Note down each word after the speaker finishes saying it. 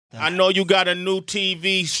I know you got a new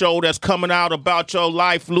TV show that's coming out about your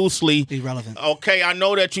life loosely. Irrelevant. Okay, I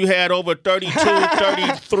know that you had over 32,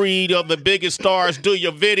 33 of the biggest stars do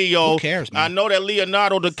your video. Who cares, man? I know that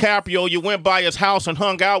Leonardo DiCaprio, you went by his house and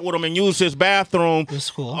hung out with him and used his bathroom. It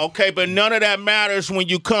was cool. Okay, but none of that matters when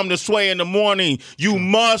you come to Sway in the morning. You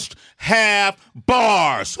must have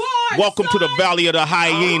bars. Welcome to the Valley of the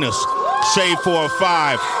Hyenas. Shade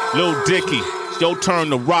 405, Lil Dicky. It's your turn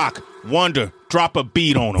to rock. Wonder, drop a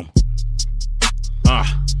beat on him.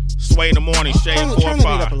 Sway in the morning, Shade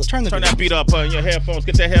 405. Turn that beat up in your headphones.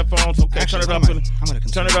 Get that headphones. Okay, Actually, turn it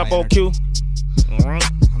up. Turn it up, OQ. All right.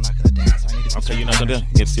 I'm not gonna dance. I need to. Okay, you're not gonna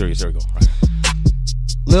get serious. There we go. Right.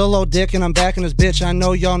 Lil old Dick and I'm back in this bitch. I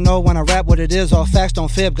know y'all know when I rap what it is. All facts don't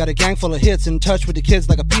fib. Got a gang full of hits. In touch with the kids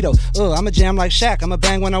like a pedo. I'm a jam like Shaq. I'm a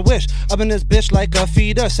bang when I wish. Up in this bitch like a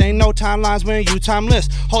fetus. Ain't no timelines when you timeless.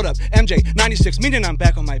 Hold up, MJ 96. Meaning I'm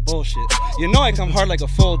back on my bullshit. You know I come hard like a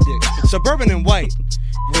full dick. Suburban and white.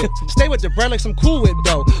 Stay with the bread like some Cool Whip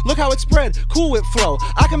dough. Look how it spread, Cool Whip flow.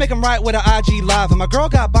 I can make him right with an IG live. And my girl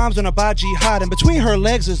got bombs on a baji hot. And between her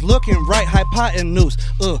legs is looking right, hypotenuse.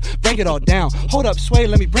 Break it all down. Hold up, Sway,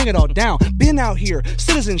 let me bring it all down. Been out here,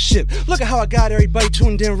 citizenship. Look at how I got everybody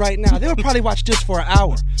tuned in right now. They'll probably watch this for an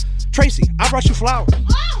hour. Tracy, I brought you flowers.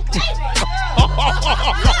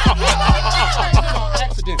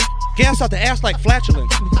 Accident. Gas out the ass like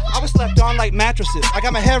flatulence. I was slept on like mattresses. I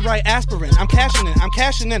got my head right, aspirin. I'm cashing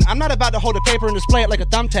in. I'm not about to hold a paper and display it like a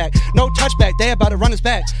thumbtack. No touchback, they about to run his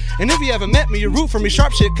back. And if you ever met me, you root for me,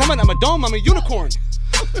 sharp shit. Coming out my dome, I'm a unicorn.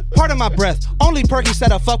 Part of my breath. Only Perky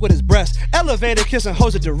said I fuck with his breast. Elevator kissing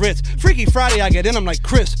hoes at the Ritz. Freaky Friday, I get in, I'm like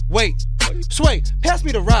Chris. Wait, Sway, pass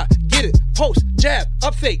me the rock. Get it, post, jab,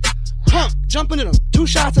 up fake. Pump, jumping at him. 2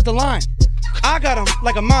 shots at the line. I got him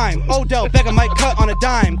like a mime. Odell Beckham might cut on a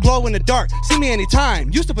dime. Glow in the dark, see me anytime.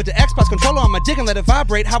 Used to put the Xbox controller on my dick and let it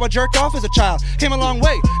vibrate. How I jerked off as a child. Came a long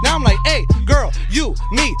way. Now I'm like, hey, girl, you,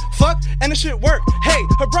 me, fuck, and the shit work. Hey,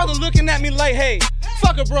 her brother looking at me like, hey,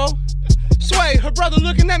 fuck her, bro. Sway, her brother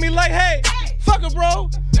looking at me like, hey, fuck her, bro.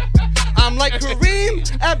 I'm like Kareem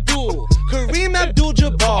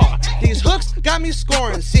Abdul-Jabbar. These hooks got me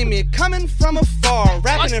scoring. See me coming from afar.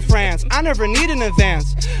 Rapping in France, I never need an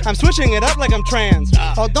advance. I'm switching it up like I'm trans.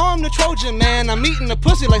 Although I'm the Trojan man, I'm eating the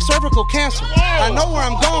pussy like cervical cancer. I know where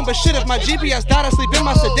I'm going, but shit, if my GPS died, I sleep in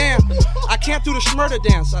my sedan. I can't do the schmurder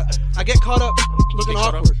dance. I get caught up looking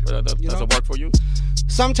awkward. Does it work for you?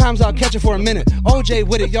 Sometimes I'll catch it for a minute. OJ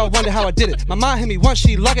with it, y'all wonder how I did it. My mom hit me once,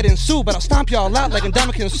 she lugged it and Sue, but I'll stomp y'all out like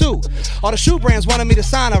Ndamukong Suh. All the shoe brands wanted me to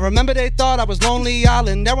sign. I remember they thought I was Lonely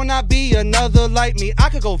Island. There will not be another like me. I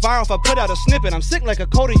could go viral if I put out a snippet. I'm sick like a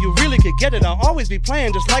coda, you really could get it. I'll always be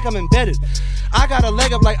playing just like I'm embedded. I got a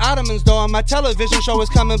leg up like Ottomans though. My television show is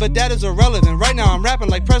coming, but that is irrelevant. Right now I'm rapping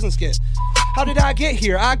like Present Skit. How did I get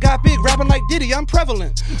here? I got big rapping like Diddy, I'm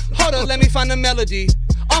prevalent. Hold up, let me find the melody.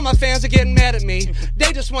 All my fans are getting mad at me.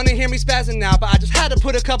 They just want to hear me spazzing now, but I just had to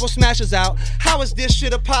put a couple smashes out. How is this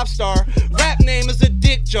shit a pop star? Rap name is a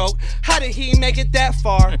dick joke. How did he make it that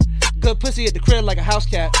far? Good pussy at the crib like a house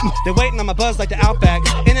cat. They're waiting on my buzz like the Outback.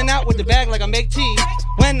 In and out with the bag like I make tea.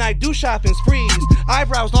 When I do shopping sprees,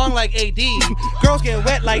 eyebrows long like AD. Girls get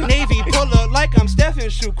wet like Navy. Pull up like I'm Stephen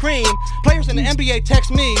Shoe Cream. Players in the NBA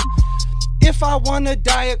text me. If I want a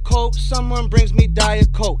Diet Coke, someone brings me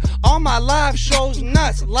Diet Coke. All my live shows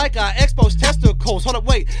nuts, like I expose testicles. Hold up,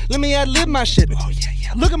 wait, let me ad-lib my shit. Oh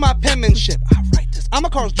yeah, look at my penmanship. I write this. I'm a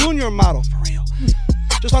Carl's Jr. model, for real.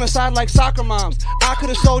 Just on the side like soccer moms. I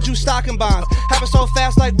could've sold you stocking bonds. Have it so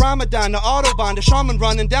fast like Ramadan, the Autobahn, the Shaman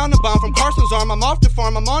running down the bomb from Carson's arm. I'm off the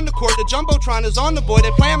farm, I'm on the court, the Jumbotron is on the boy. They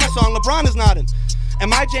playing my song, LeBron is nodding.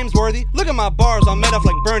 Am I James Worthy? Look at my bars, I'm made up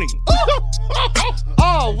like Bernie.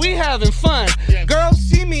 Oh, we having fun. Girls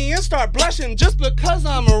see me and start blushing just because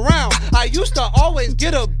I'm around. I used to always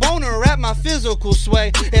get a boner at my physical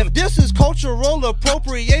sway. If this is cultural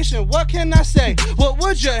appropriation, what can I say? What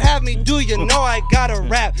would you have me do? You know I gotta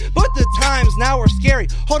rap, but the times now are scary.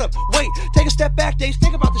 Hold up, wait, take a step back, Dave.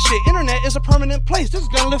 Think about the shit. Internet is a permanent place. This is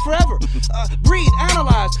gonna live forever. Breathe,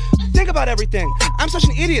 analyze, think about everything. I'm such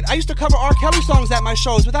an idiot. I used to cover R. Kelly songs at my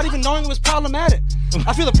shows without even knowing it was problematic.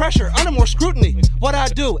 I feel the pressure, under more scrutiny. What I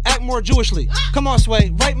do, act more Jewishly. Come on, Sway,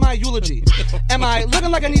 write my eulogy. Am I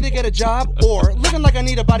looking like I need to get a job or looking like I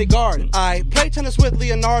need a bodyguard? I play tennis with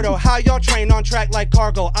Leonardo. How y'all train on track like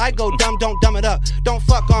cargo? I go dumb, don't dumb it up. Don't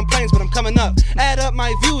fuck on planes, but I'm coming up. Add up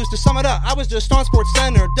my views to sum it up. I was just on Sports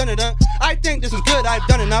Center, dun-dun-dun. I think this is good, I've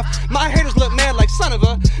done enough. My haters look mad like son of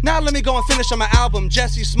a. Now let me go and finish on my album,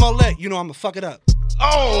 Jesse Smollett. You know I'ma fuck it up.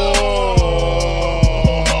 Oh!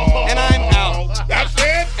 And I'm out. That's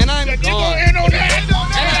it? And I'm gone. You gonna end on that? And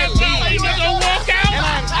I leave. You gonna walk out? And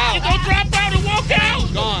I'm out.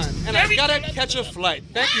 catch a flight.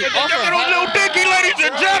 Thank you. Little Dicky, ladies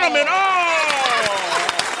and gentlemen. Oh!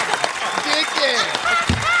 Dicky.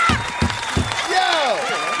 Yo.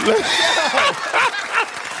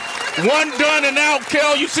 One done and out,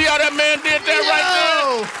 Kel. You see how that man did that right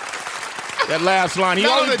there? That last line. He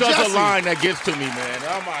always does a line that gets to me, man.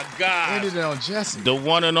 Oh, my God. Ended it on Jesse. The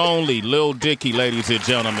one and only Lil Dicky, ladies and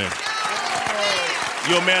gentlemen.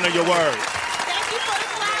 You're a man of your word.